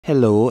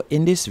Hello,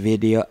 in this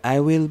video I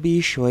will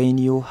be showing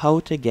you how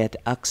to get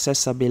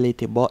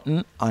accessibility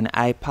button on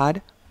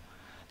iPad.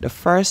 The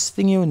first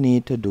thing you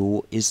need to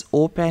do is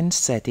open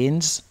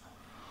settings.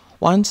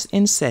 Once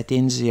in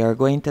settings, you are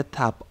going to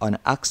tap on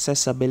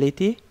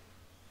accessibility.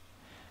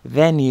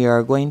 Then you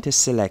are going to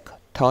select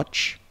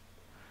touch.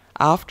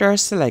 After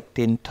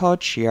selecting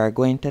touch, you are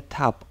going to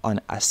tap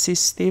on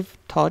assistive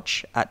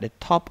touch at the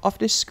top of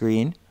the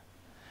screen.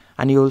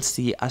 And you will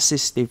see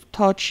assistive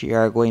touch. You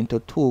are going to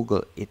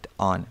toggle it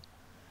on.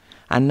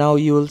 And now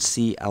you will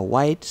see a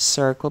white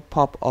circle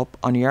pop up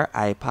on your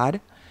iPad.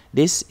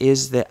 This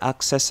is the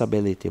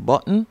accessibility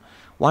button.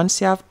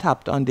 Once you have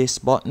tapped on this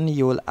button,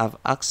 you will have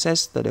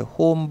access to the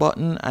home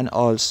button and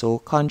also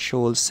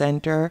control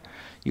center.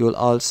 You will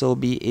also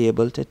be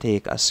able to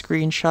take a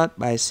screenshot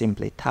by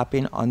simply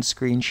tapping on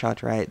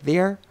screenshot right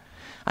there.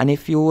 And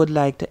if you would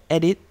like to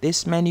edit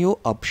this menu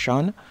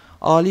option,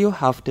 all you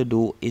have to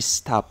do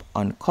is tap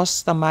on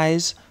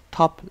customize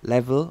top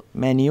level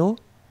menu.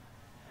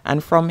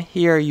 And from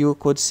here you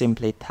could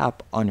simply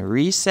tap on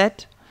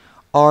reset,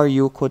 or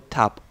you could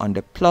tap on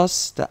the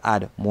plus to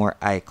add more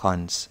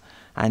icons.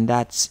 And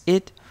that's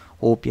it.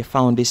 Hope you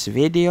found this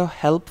video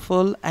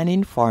helpful and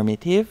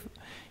informative.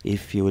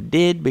 If you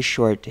did, be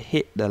sure to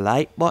hit the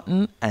like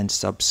button and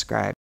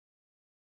subscribe.